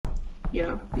you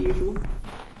know, the usual.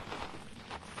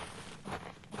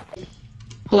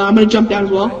 Hold on, I'm gonna jump down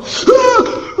as well.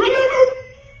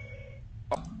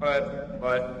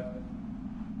 Alright.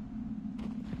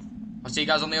 I'll see you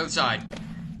guys on the other side.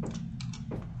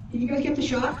 Did you guys get the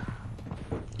shot?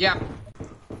 Yeah.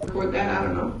 Record that, I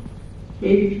don't know.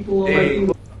 Maybe people will Hey.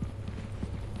 like...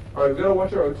 Alright, go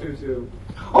watch our O2 too.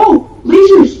 Oh!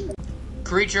 Lasers!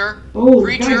 Creature. Oh,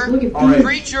 Creature. guys, look at All right. these.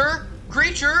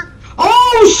 Creature.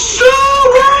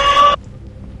 Oh, so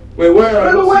good! Wait, where? I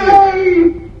Run don't see it.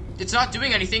 away! It's not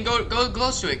doing anything. Go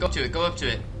close to it. Go up to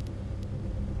it.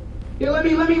 Here, let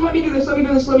me do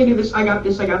this. I got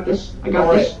this. All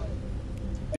right.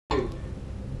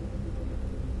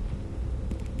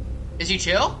 Is he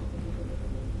chill?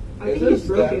 I Is think this it's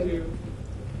broken. statue?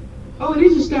 Oh, it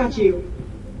is a statue.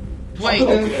 Wait.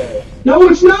 Okay. No,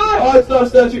 it's not! Oh, it's not a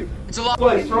statue. It's a lot.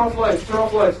 Turn off lights. Turn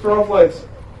off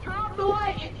the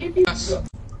light! Yes.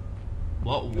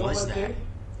 What was that?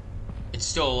 It's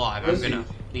still alive. I'm gonna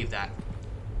leave that.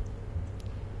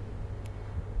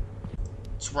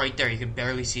 It's right there. You can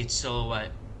barely see its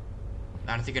silhouette.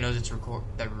 I don't think it knows it's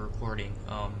that we're recording.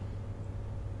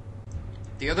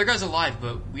 The other guy's alive,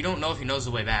 but we don't know if he knows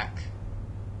the way back.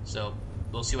 So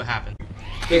we'll see what happens.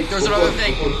 There's another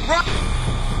thing. Run!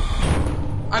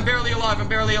 I'm barely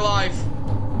alive.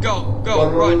 Go,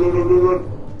 run.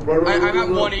 Run. I'm at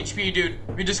 1 HP, dude.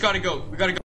 We just gotta go.